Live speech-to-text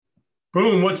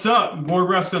Boom, what's up? More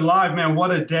Wrestling Live, man.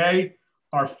 What a day.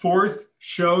 Our fourth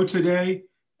show today,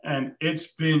 and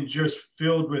it's been just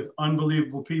filled with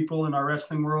unbelievable people in our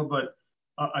wrestling world, but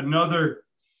another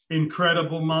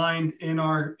incredible mind in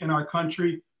our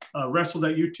country. Wrestled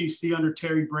at UTC under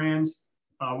Terry Brands,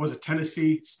 was a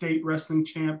Tennessee State wrestling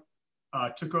champ,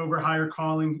 took over higher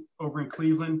calling over in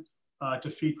Cleveland to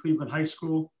feed Cleveland High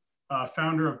School,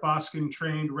 founder of Boston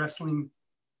Trained Wrestling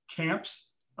Camps,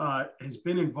 has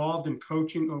been involved in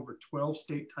coaching over 12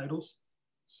 state titles.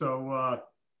 So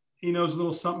he knows a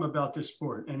little something about this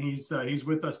sport, and he's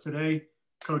with us today,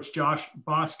 Coach Josh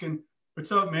Boskin.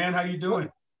 What's up, man? How you doing?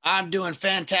 I'm doing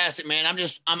fantastic, man.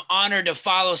 I'm honored to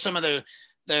follow some of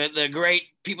the great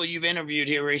people you've interviewed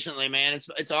here recently, man.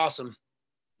 It's awesome.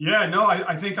 Yeah, no,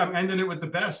 I think I'm ending it with the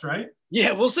best, right?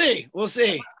 Yeah, we'll see. We'll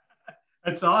see.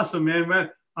 That's awesome, man.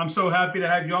 I'm so happy to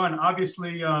have you on.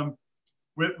 Obviously,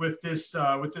 with this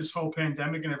whole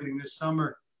pandemic and everything this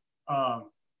summer,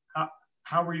 um,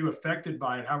 how were you affected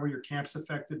by it? How were your camps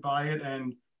affected by it?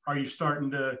 And are you starting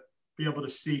to be able to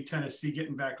see Tennessee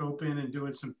getting back open and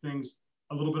doing some things,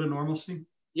 a little bit of normalcy?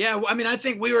 Yeah, well, I mean, I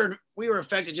think we were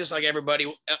affected just like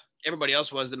everybody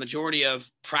else was. The majority of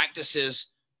practices,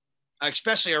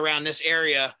 especially around this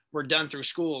area, were done through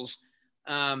schools.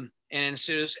 And as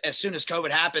soon as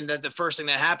COVID happened, that the first thing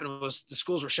that happened was the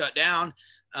schools were shut down,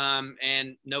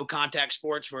 and no contact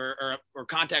sports or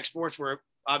contact sports were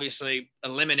obviously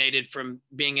eliminated from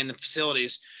being in the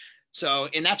facilities. So,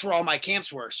 and that's where all my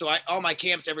camps were. So all my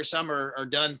camps every summer are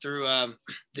done through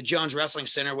the Jones Wrestling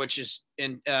Center, which is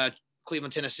in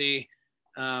Cleveland, Tennessee.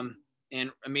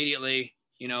 And immediately,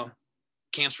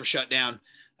 camps were shut down.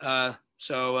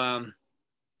 So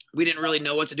we didn't really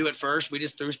know what to do at first. We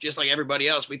just threw, just like everybody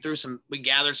else, we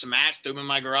gathered some mats, threw them in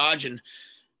my garage, and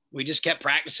we just kept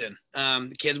practicing.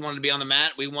 The kids wanted to be on the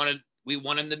mat. We wanted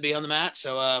them to be on the mat.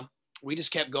 So we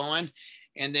just kept going.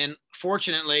 And then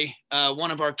fortunately,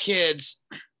 one of our kids,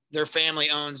 their family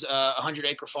owns a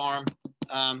 100-acre farm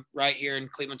right here in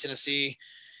Cleveland, Tennessee.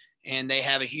 And they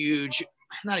have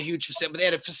not a huge facility, but they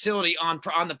had a facility on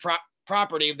the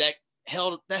property that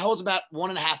holds about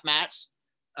 1.5 mats.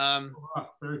 There's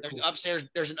Cool. upstairs,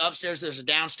 there's an upstairs, there's a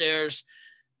downstairs.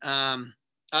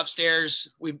 Upstairs,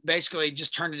 we basically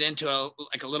just turned it into a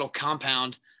little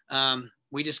compound.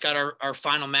 We just got our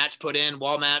final mats put in,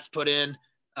 wall mats put in,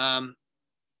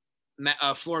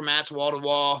 floor mats wall to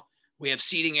wall. We have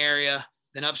seating area.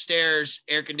 Then upstairs,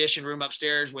 air conditioned room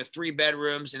upstairs with 3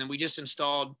 bedrooms, and then we just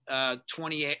installed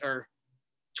 28 or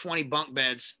 20 bunk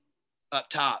beds up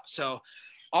top. So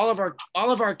all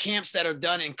of our camps that are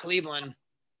done in Cleveland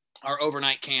are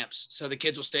overnight camps. So the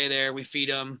kids will stay there. We feed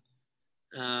them,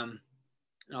 and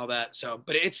all that. So,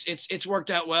 but it's worked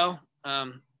out well.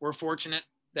 We're fortunate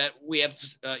that we have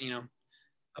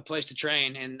a place to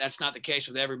train, and that's not the case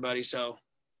with everybody. So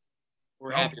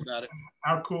we're happy about it.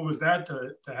 How cool was that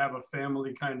to have a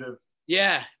family kind of?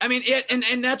 Yeah, I mean,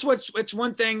 and that's it's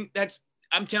one thing that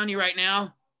I'm telling you right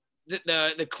now.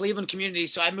 The Cleveland community.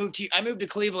 So I moved to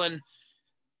Cleveland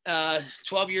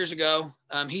 12 years ago.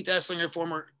 Heath Esslinger,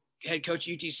 former head coach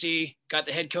at UTC, got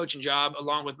the head coaching job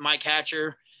along with Mike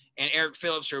Hatcher and Eric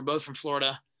Phillips, who are both from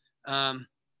Florida.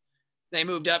 They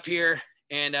moved up here,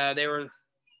 and they were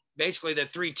basically the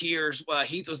 3 tiers.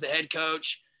 Heath was the head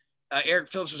coach.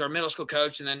 Eric Phillips was our middle school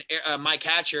coach, and then Mike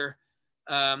Hatcher,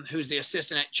 who's the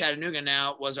assistant at Chattanooga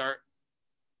now, was our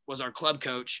club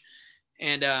coach.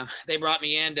 And they brought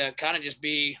me in to kind of just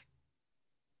be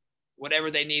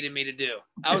whatever they needed me to do.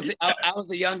 I was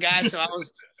the young guy, so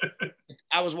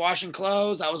I was washing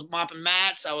clothes, I was mopping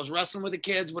mats, I was wrestling with the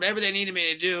kids, whatever they needed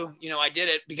me to do. I did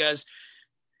it because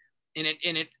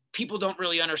people don't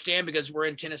really understand because we're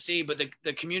in Tennessee, but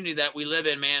the community that we live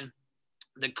in, man,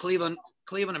 the Cleveland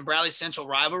and Bradley Central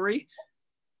rivalry,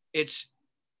 it's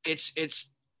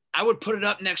I would put it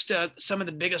up next to some of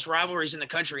the biggest rivalries in the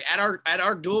country. At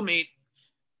our dual meet,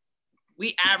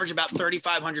 we average about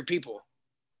 3,500 people.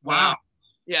 Wow.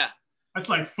 Yeah. That's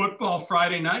like football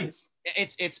Friday nights.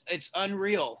 It's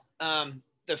unreal.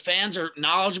 The fans are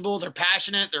knowledgeable. They're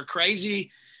passionate. They're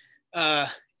crazy. I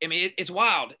mean, it's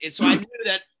wild. So I knew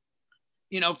that,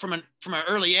 from an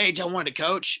early age, I wanted to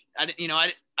coach.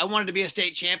 I wanted to be a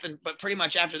state champion, but pretty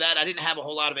much after that, I didn't have a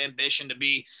whole lot of ambition to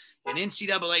be an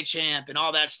NCAA champ and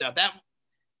all that stuff. That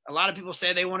a lot of people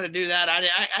say they wanted to do that.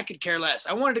 I could care less.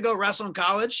 I wanted to go wrestle in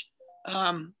college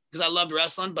because I loved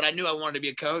wrestling, but I knew I wanted to be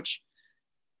a coach.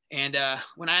 And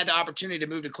when I had the opportunity to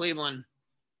move to Cleveland,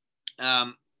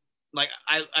 I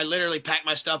literally packed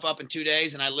my stuff up in 2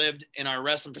 days, and I lived in our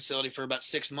wrestling facility for about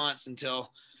 6 months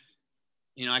until,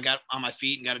 I got on my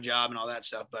feet and got a job and all that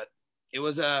stuff. But it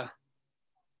was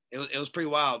pretty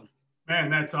wild. Man,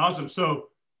 that's awesome. So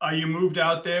you moved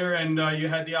out there and you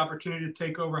had the opportunity to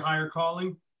take over Higher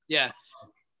Calling. Yeah.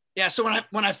 Yeah. So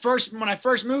when I first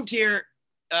moved here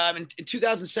in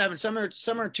 2007,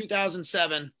 summer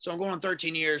 2007, so I'm going on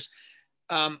 13 years.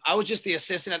 I was just the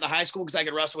assistant at the high school because I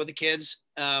could wrestle with the kids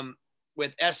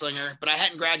with Esslinger, but I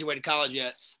hadn't graduated college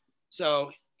yet.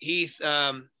 So Heath,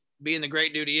 being the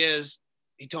great dude he is,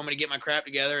 he told me to get my crap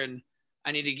together and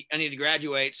I need to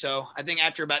graduate. So I think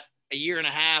after about a year and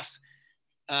a half,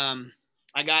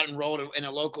 I got enrolled in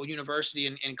a local university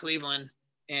in Cleveland,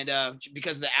 and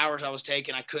because of the hours I was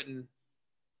taking, I couldn't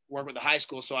work with the high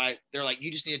school. So they're like,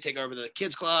 you just need to take over the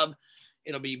kids club.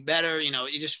 It'll be better,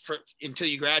 you just until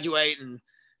you graduate. And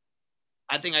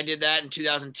I think I did that in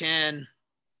 2010,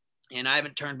 and I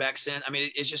haven't turned back since. I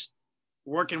mean, it's just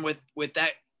working with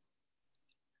that.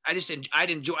 I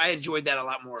enjoyed that a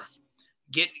lot more.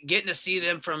 Getting to see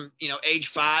them from age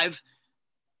 5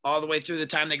 all the way through the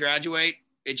time they graduate.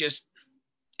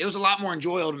 It was a lot more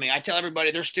enjoyable to me. I tell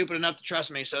everybody they're stupid enough to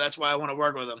trust me, so that's why I want to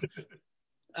work with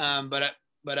them.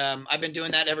 But I've been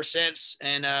doing that ever since,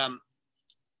 and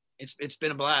it's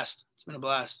been a blast. It's been a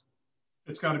blast.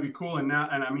 It's got to be cool. And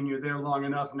I mean, you're there long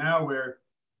enough now where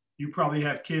you probably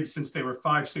have kids since they were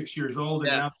 5, 6 years old,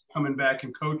 and Yeah. now coming back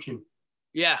and coaching.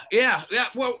 Yeah.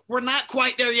 Well, we're not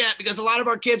quite there yet because a lot of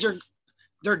our kids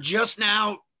they're just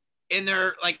now in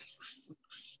their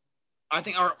I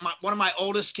think one of my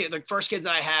oldest kids, the first kid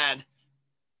that I had,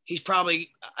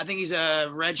 I think he's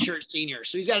a redshirt senior.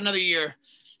 So he's got another year,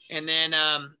 and then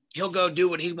he'll go do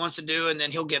what he wants to do, and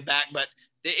then he'll get back. But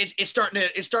it's starting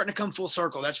to come full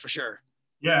circle. That's for sure.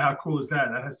 Yeah. How cool is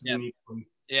that? That has to be Yeah. neat.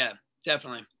 Yeah,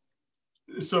 definitely.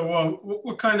 So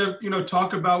what kind of,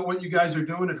 talk about what you guys are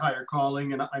doing at Higher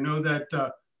Calling. And I know that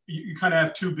you kind of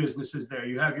have 2 businesses there.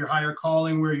 You have your Higher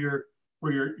Calling where you're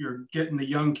getting the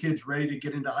young kids ready to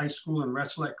get into high school and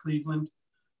wrestle at Cleveland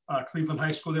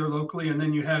High School there locally. And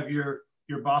then you have your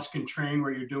Boston Train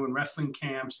where you're doing wrestling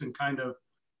camps and kind of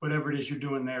whatever it is you're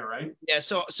doing there, right? Yeah.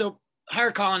 So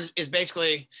Higher Calling is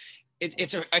basically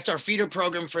it's our feeder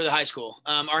program for the high school.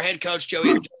 Our head coach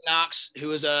Joey Knox,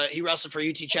 he wrestled for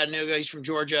UT Chattanooga. He's from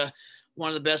Georgia, one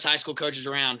of the best high school coaches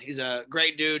around. He's a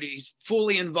great dude. He's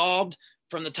fully involved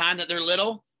from the time that they're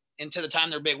little into the time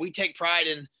they're big. We take pride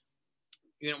in,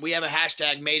 we have a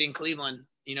hashtag Made in Cleveland.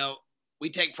 We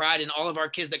take pride in all of our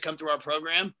kids that come through our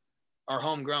program are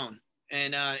homegrown.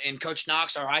 And Coach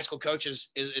Knox, our high school coach,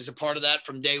 is a part of that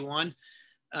from day one.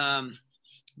 So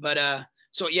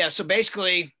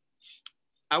basically,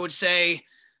 I would say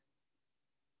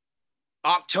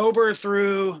October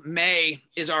through May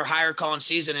is our Higher Calling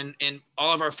season, and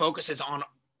all of our focus is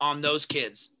on those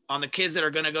kids, on the kids that are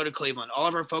going to go to Cleveland. All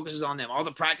of our focus is on them. All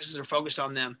the practices are focused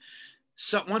on them.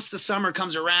 So once the summer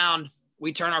comes around,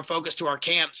 we turn our focus to our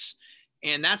camps,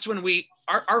 and that's when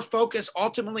our focus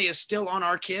ultimately is still on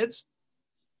our kids,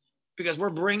 because we're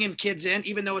bringing kids in,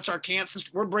 even though it's our camps.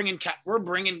 We're bringing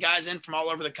guys in from all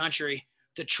over the country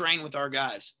to train with our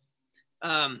guys.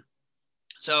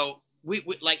 So we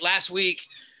like last week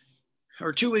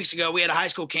or 2 weeks ago, we had a high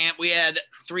school camp. We had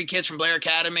 3 kids from Blair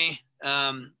Academy.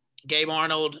 Gabe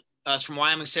Arnold from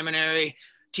Wyoming Seminary,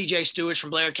 TJ Stewart from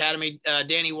Blair Academy,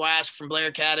 Danny Wask from Blair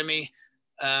Academy.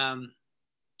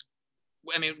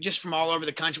 Just from all over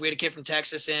the country. We had a kid from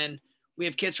Texas, and we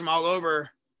have kids from all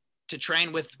over to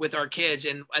train with our kids.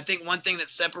 And I think one thing that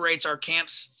separates our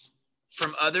camps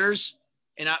from others,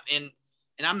 and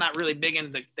I'm not really big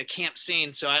into the camp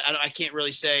scene, so I can't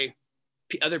really say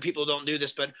other people don't do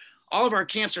this, but all of our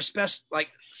camps are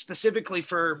specifically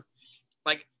for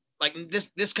like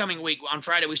this coming week. On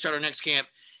Friday, we start our next camp,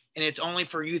 and it's only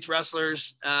for youth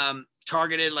wrestlers,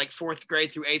 targeted like 4th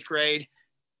grade through 8th grade,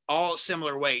 all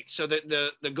similar weight. So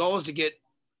the goal is to get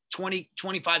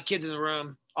 25 kids in the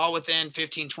room, all within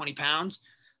 15, 20 pounds.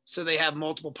 So they have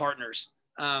multiple partners.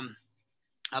 I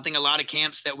think a lot of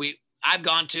camps that I've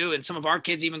gone to, and some of our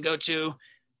kids even go to,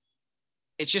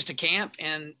 it's just a camp,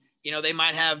 and they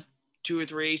might have 2 or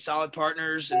 3 solid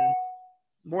partners, and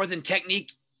more than technique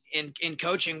in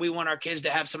coaching, we want our kids to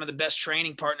have some of the best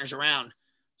training partners around.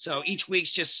 So each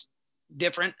week's just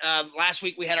different. Last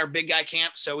week we had our big guy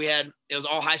camp, so it was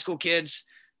all high school kids,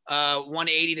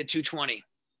 180 to 220,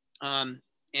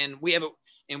 and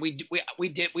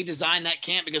we designed that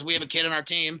camp because we have a kid on our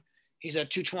team. He's a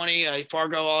 220, a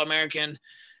Fargo All-American.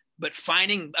 But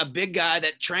finding a big guy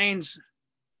that trains,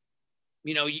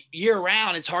 year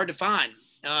round, it's hard to find.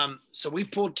 So we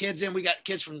pulled kids in. We got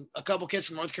a couple kids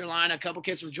from North Carolina, a couple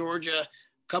kids from Georgia, a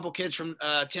couple kids from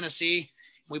Tennessee.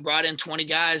 We brought in 20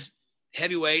 guys,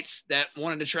 heavyweights, that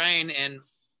wanted to train and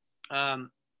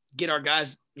get our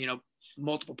guys,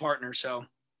 multiple partners. So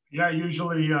yeah,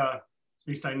 usually At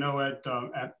least I know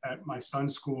at my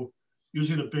son's school,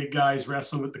 usually the big guys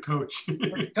wrestling with the coach.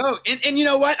 Oh, and you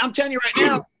know what? I'm telling you right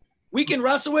now, we can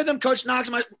wrestle with him. Coach knocks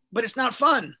him out, but it's not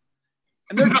fun.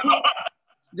 And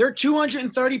they're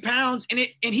 230 pounds, and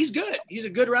he's good. He's a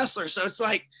good wrestler. So it's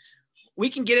like we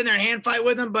can get in there and hand fight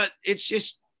with him, but it's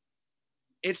just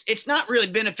it's not really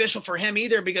beneficial for him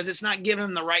either because it's not giving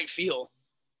him the right feel.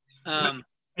 And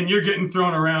you're getting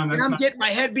thrown around. That's I'm getting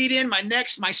my head beat in,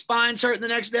 my spine's hurting the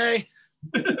next day.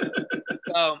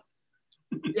 So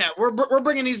yeah, we're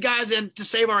bringing these guys in to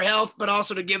save our health, but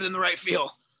also to give them the right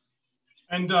feel.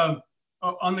 And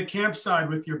on the camp side,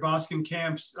 with your Boston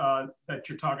camps that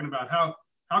you're talking about,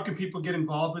 how can people get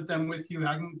involved with them with you?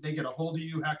 How can they get a hold of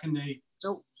you? How can they?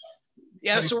 So we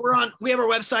have our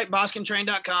website,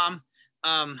 boscontrain.com.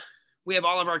 We have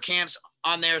all of our camps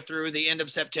on there through the end of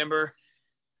September.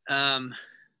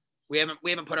 We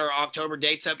haven't put our October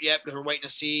dates up yet because we're waiting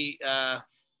to see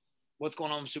what's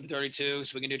going on with Super 32,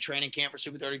 so we can do training camp for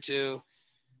Super 32.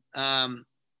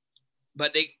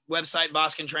 But the website,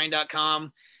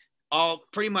 boscontrain.com,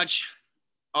 pretty much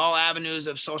all avenues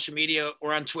of social media.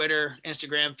 We're on Twitter,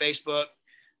 Instagram, Facebook,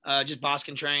 just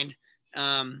Boston Trained.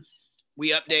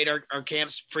 We update our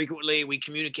camps frequently. We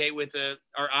communicate with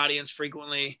our audience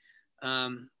frequently.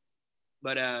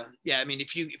 But yeah, I mean,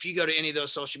 if you go to any of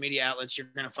those social media outlets, you're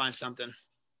going to find something.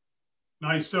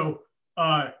 Nice. So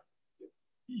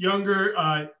younger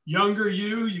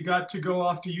you got to go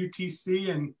off to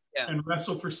UTC and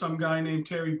wrestle for some guy named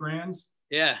Terry Brands.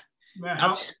 Yeah. Man,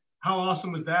 how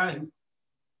awesome was that?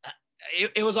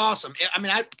 It was awesome. I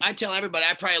mean, I tell everybody,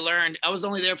 I was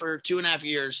only there for 2.5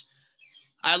 years.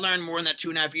 I learned more in that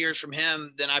 2.5 years from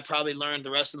him than I probably learned the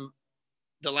rest of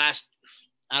the last,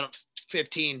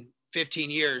 15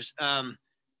 years.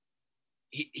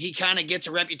 He kind of gets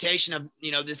a reputation of,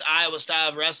 this Iowa style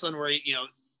of wrestling where,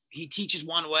 he teaches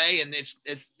one way and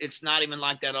it's not even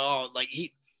like that at all. Like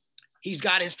he's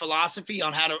got his philosophy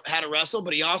on how to wrestle,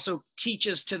 but he also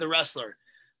teaches to the wrestler.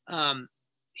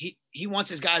 He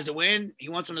wants his guys to win. He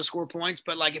wants them to score points,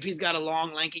 but like if he's got a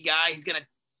long, lanky guy, he's going to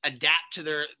adapt to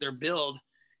their build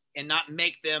and not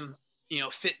make them,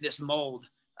 fit this mold.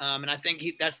 And I think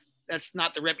that's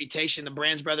not the reputation the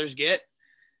Brands brothers get.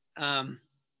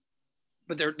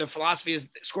 But their philosophy is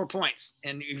score points.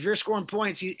 And if you're scoring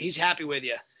points, he's happy with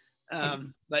you.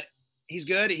 But he's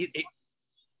good.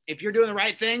 If you're doing the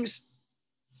right things,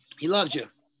 he loves you.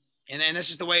 And that's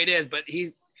just the way it is. But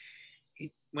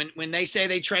when they say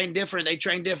they train different, they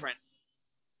train different.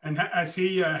 And has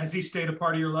he stayed a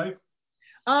part of your life?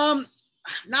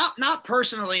 Not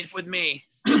personally with me,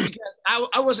 because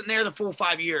I wasn't there the full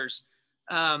 5 years.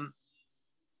 I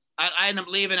ended up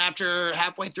leaving after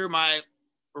halfway through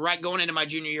going into my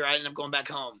junior year. I ended up going back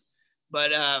home,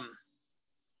 but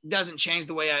it doesn't change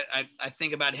the way I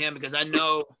think about him because I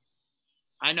know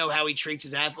how he treats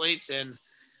his athletes and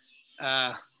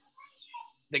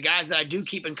the guys that I do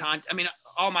keep in contact.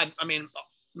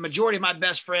 Majority of my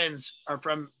best friends are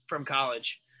from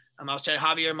college. I was telling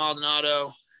Javier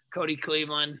Maldonado, Cody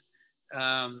Cleveland,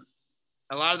 a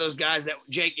lot of those guys that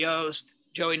Jake Yost,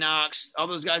 Joey Knox, all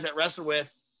those guys that wrestle with,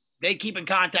 they keep in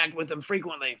contact with them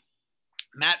frequently.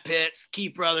 Matt Pitts,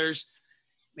 Keith Brothers.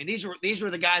 I mean, these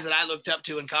were the guys that I looked up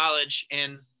to in college.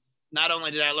 And not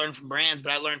only did I learn from Brands,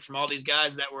 but I learned from all these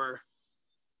guys that were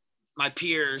my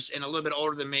peers and a little bit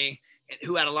older than me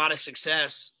who had a lot of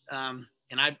success. And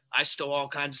I stole all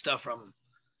kinds of stuff from them.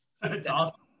 That's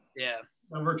awesome. Yeah.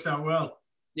 That works out well.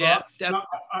 Yeah. Well,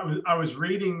 I was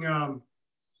reading kind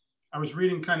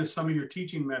of some of your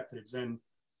teaching methods, and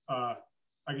I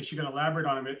guess you can elaborate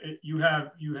on them. You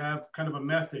have kind of a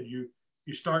method. You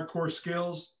start core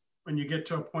skills. When you get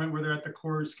to a point where they're at the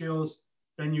core skills,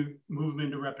 then you move them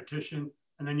into repetition,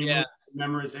 and then you move to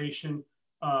memorization.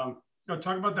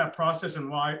 Talk about that process and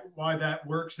why that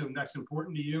works and that's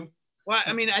important to you. Well,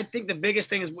 I mean, I think the biggest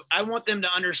thing is I want them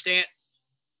to understand.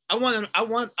 I want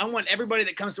everybody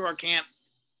that comes to our camp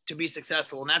to be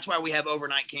successful, and that's why we have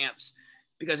overnight camps.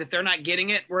 Because if they're not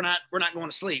getting it, we're not going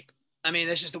to sleep. I mean,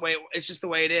 that's just the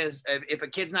way it is. If a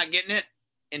kid's not getting it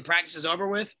and practice is over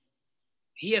with,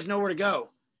 he has nowhere to go.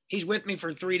 He's with me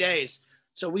for 3 days.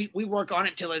 So we work on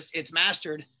it till it's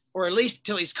mastered, or at least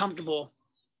till he's comfortable.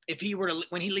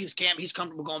 When he leaves camp, he's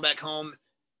comfortable going back home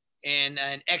and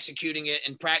executing it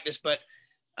in practice. But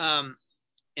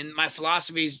in my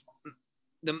philosophies,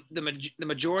 the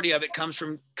majority of it comes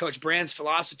from Coach Brand's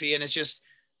philosophy, and it's just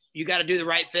you got to do the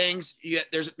right things.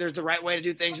 There's the right way to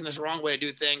do things, and there's the wrong way to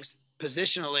do things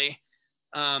positionally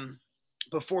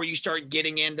before you start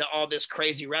getting into all this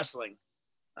crazy wrestling.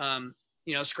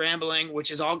 Scrambling, which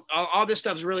is all this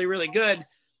stuff is really, really good.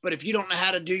 But if you don't know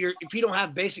how to if you don't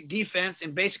have basic defense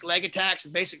and basic leg attacks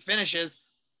and basic finishes,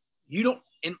 you don't,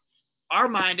 in our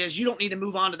mind is you don't need to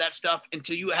move on to that stuff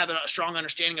until you have a strong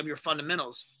understanding of your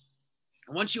fundamentals.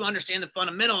 And once you understand the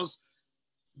fundamentals,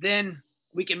 then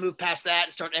we can move past that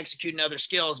and start executing other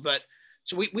skills. But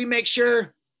so we make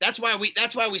sure that's why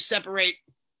we separate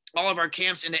all of our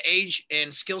camps into age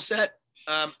and skill set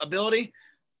ability.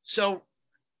 So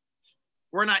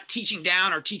we're not teaching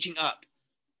down or teaching up.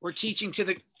 We're teaching to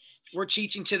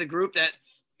the group that,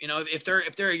 you know, if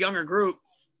they're a younger group,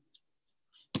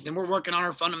 then we're working on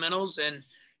our fundamentals and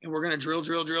we're going to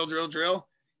drill.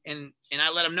 And I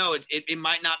let them know it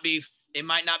might not be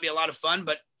a lot of fun,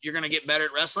 but you're going to get better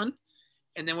at wrestling.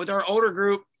 And then with our older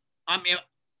group, I'm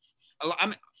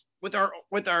with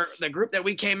the group that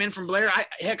we came in from Blair.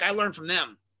 I learned from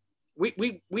them.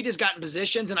 We just got in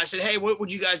positions and I said, hey, what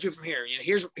would you guys do from here? You know,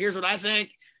 here's what I think.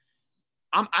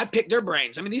 I picked their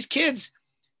brains. I mean, these kids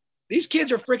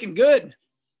are freaking good.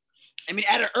 I mean,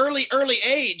 at an early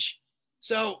age.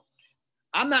 So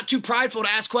I'm not too prideful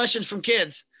to ask questions from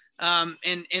kids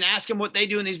and ask them what they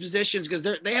do in these positions, because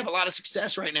they have a lot of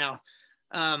success right now.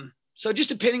 So just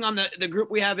depending on the group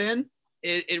we have in,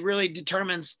 it really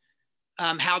determines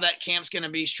how that camp's going to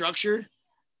be structured.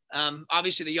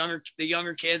 Obviously the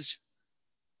younger kids,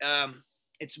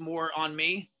 it's more on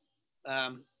me.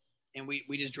 And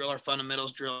we just drill our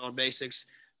fundamentals, drill our basics.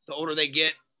 The older they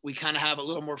get, we kind of have a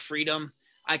little more freedom.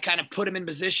 I kind of put them in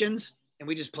positions and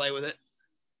we just play with it.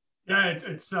 Yeah,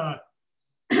 it's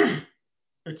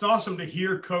it's awesome to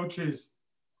hear coaches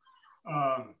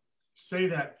say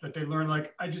that they learn.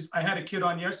 Like I had a kid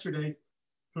on yesterday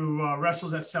who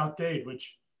wrestles at South Dade,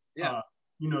 which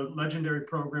you know, legendary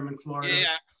program in Florida.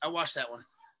 Yeah, I watched that one.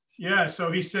 Yeah,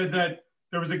 so he said that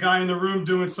there was a guy in the room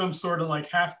doing some sort of like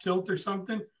half tilt or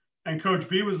something, and Coach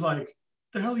B was like,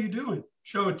 "The hell are you doing?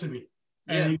 Show it to me."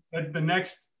 And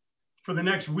for the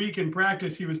next week in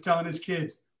practice, he was telling his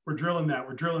kids, "We're drilling that.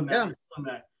 We're drilling that. We're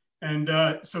drilling that."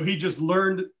 And so he just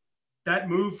learned that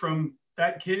move from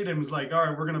that kid and was like, "All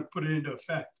right, we're gonna put it into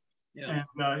effect." Yeah.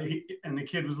 And the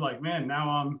kid was like, "Man,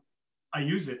 now I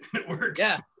use it. It works."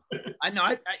 Yeah, I know.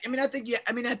 I think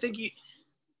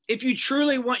if you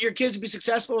truly want your kids to be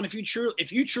successful, and if you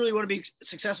truly want to be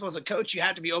successful as a coach, you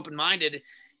have to be open-minded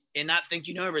and not think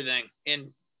you know everything.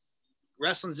 And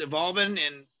wrestling's evolving,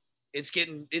 and it's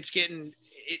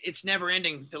never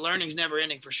ending. The learning's never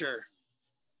ending for sure.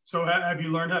 So have you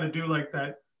learned how to do like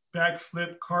that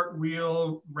backflip,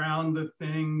 cartwheel, round the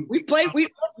thing? We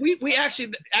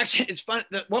actually it's fun.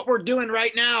 What we're doing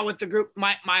right now with the group,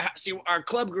 our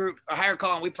club group, our higher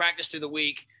calling, we practice through the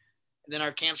week, and then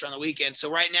our camps are on the weekend.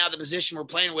 So right now the position we're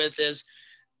playing with is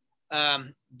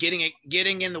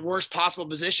getting in the worst possible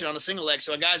position on a single leg.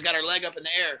 So a guy's got our leg up in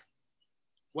the air.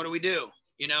 What do?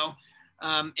 You know?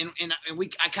 I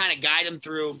kind of guide him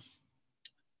through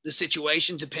the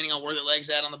situation depending on where the leg's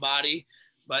at on the body.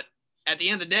 But at the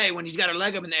end of the day, when he's got our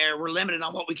leg up in the air, we're limited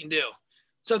on what we can do.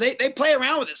 So they play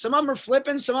around with it. Some of them are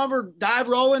flipping, some of them are dive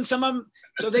rolling, some of them.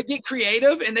 So they get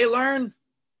creative and they learn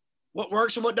what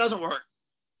works and what doesn't work.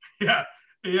 Yeah.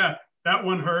 That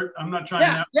one hurt. I'm not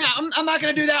trying. I'm not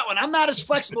going to do that one. I'm not as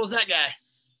flexible as that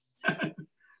guy.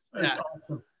 That's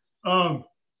awesome.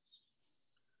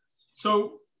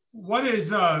 So what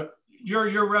is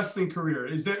your wrestling career?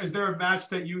 Is there a match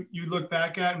that you look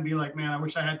back at and be like, man, I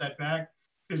wish I had that back?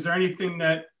 Is there anything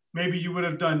that maybe you would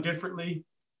have done differently,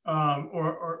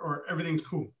 or everything's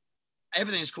cool?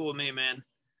 Everything's cool with me, man.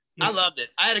 Yeah. I loved it.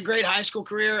 I had a great high school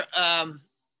career. I'm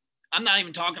not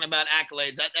even talking about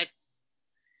accolades.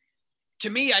 To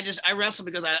me, I wrestled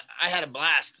because I had a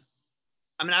blast.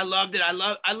 I mean, I loved it. I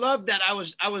loved that I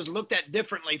was looked at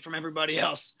differently from everybody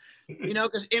else. You know,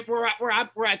 because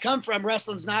where I come from,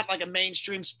 wrestling's not like a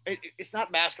mainstream. It's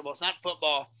not basketball. It's not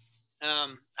football.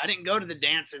 I didn't go to the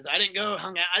dances. I didn't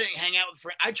hang out with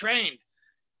friends. I trained,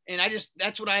 and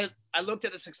that's what I looked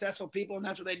at the successful people, and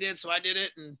that's what they did. So I did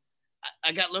it, and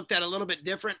I got looked at a little bit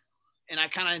different, and I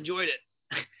kind of enjoyed it.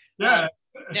 Yeah.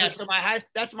 So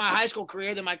that's my high school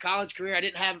career. Then my college career, I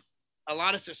didn't have a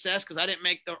lot of success because I didn't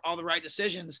make all the right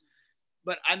decisions,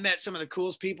 but I met some of the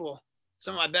coolest people,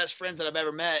 some of my best friends that I've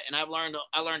ever met, and I learned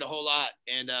a whole lot,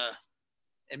 and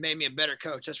it made me a better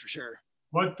coach. That's for sure.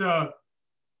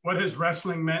 What has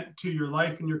wrestling meant to your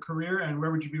life and your career, and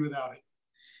where would you be without it?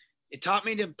 It taught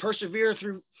me to persevere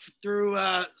through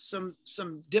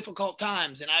some difficult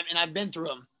times, and I've been through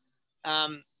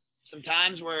them. Some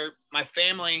times where my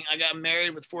family, I got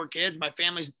married with 4 kids, my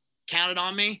family's counted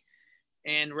on me,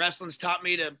 and wrestling's taught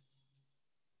me to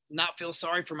not feel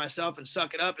sorry for myself and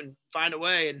suck it up and find a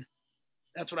way, and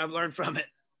that's what I've learned from it.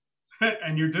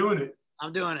 And you're doing it.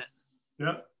 I'm doing it.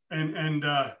 Yep. And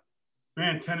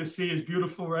man, Tennessee is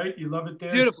beautiful, right? You love it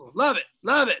there? Beautiful. Love it.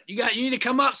 Love it. You need to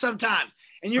come up sometime.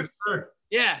 And For sure.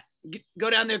 yeah, go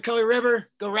down there, Coe River,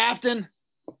 go rafting.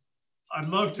 I'd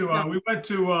love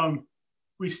to.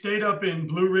 We stayed up in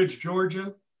Blue Ridge,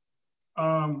 Georgia,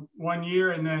 1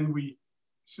 year, and then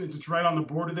since it's right on the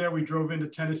border there, we drove into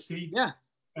Tennessee. Yeah.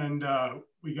 And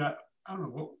we got, I don't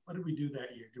know, what did we do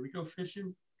that year? Did we go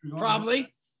fishing?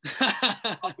 Probably.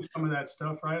 Probably some of that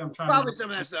stuff, right? Probably some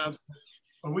of that stuff.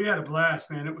 But we had a blast,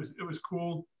 man. It was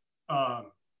cool. What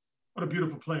a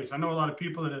beautiful place. I know a lot of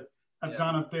people that have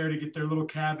gone up there to get their little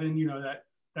cabin, you know,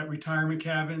 that retirement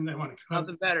cabin. They want to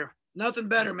come. Nothing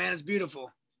better, man. It's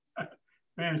beautiful.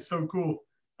 Man, it's so cool.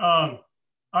 All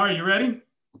right, you ready?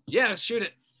 Yeah, let's shoot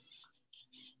it.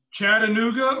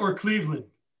 Chattanooga or Cleveland?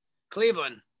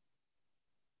 Cleveland.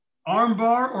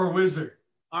 Armbar or Whizzer?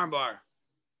 Armbar.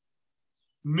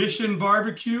 Mission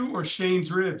Barbecue or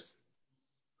Shane's Ribs?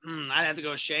 I'd have to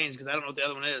go with Shane's because I don't know what the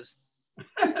other one is.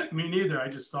 Me neither. I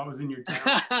just saw it was in your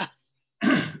town.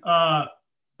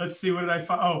 Let's see. What did I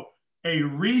find? Oh, a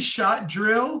reshot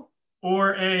drill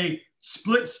or a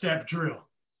split step drill?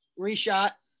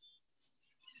 Reshot.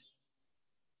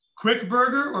 Quick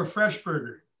burger or fresh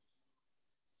burger?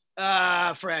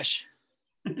 Fresh.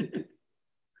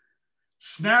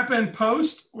 Snap and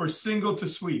post or single to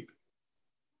sweep?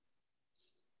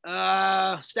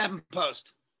 Snap and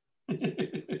post.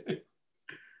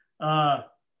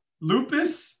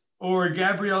 Lupus or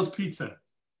Gabrielle's Pizza?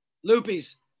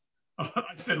 Lupis. Oh,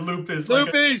 I said lupus.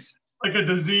 Lupis. Like a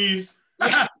disease.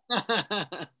 All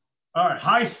right.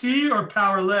 High C or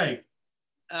power leg?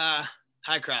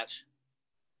 High crotch.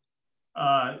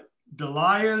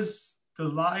 Delia's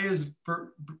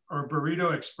or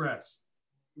Burrito Express?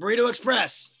 Burrito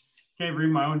Express. Can't read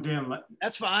my own damn.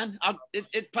 That's fine.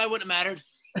 It probably wouldn't have mattered.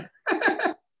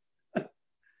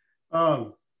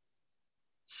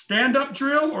 Stand-up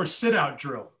drill or sit-out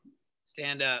drill?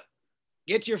 Stand up.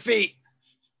 Get your feet.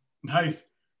 Nice.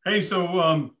 Hey,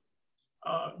 so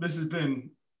this has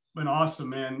been awesome,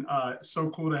 man. So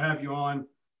cool to have you on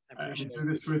and do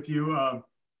this with you.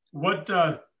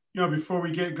 Before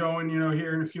we get going,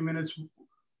 here in a few minutes,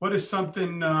 what is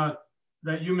something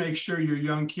that you make sure your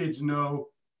young kids know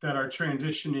that are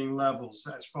transitioning levels,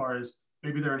 as far as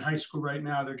maybe they're in high school right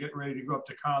now, they're getting ready to go up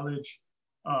to college,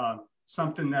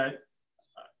 something that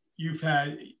you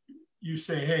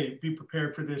say, hey, be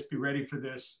prepared for this, be ready for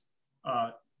this.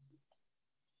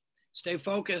 Stay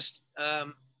focused.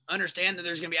 Understand that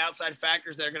there's going to be outside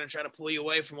factors that are going to try to pull you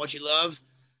away from what you love.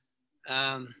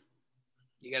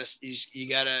 You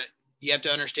have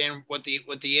to understand what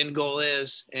the end goal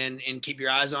is and keep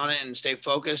your eyes on it and stay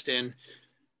focused and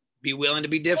be willing to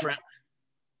be different.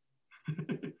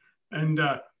 and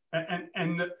I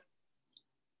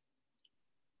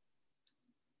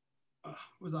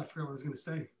forgot what I was going to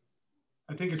say.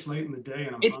 I think it's late in the day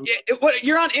and I'm hungry.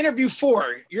 You're on interview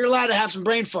 4. You're allowed to have some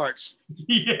brain farts.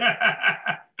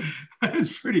 Yeah,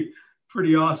 that's pretty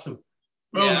awesome.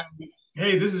 Well, yeah.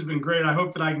 Hey, this has been great. I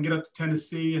hope that I can get up to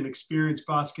Tennessee and experience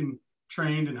Boskin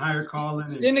trained and hire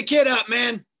Colin. Send the kid up,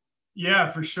 man.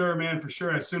 Yeah, for sure, man. For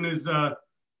sure. As soon as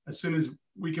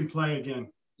we can play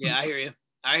again. Yeah, I hear you.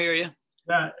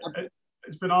 Yeah,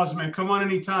 it's been awesome, man. Come on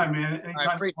anytime, man. Anytime.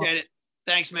 I appreciate it.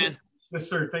 Thanks, man. Yes,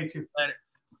 sir. Thank you. Later.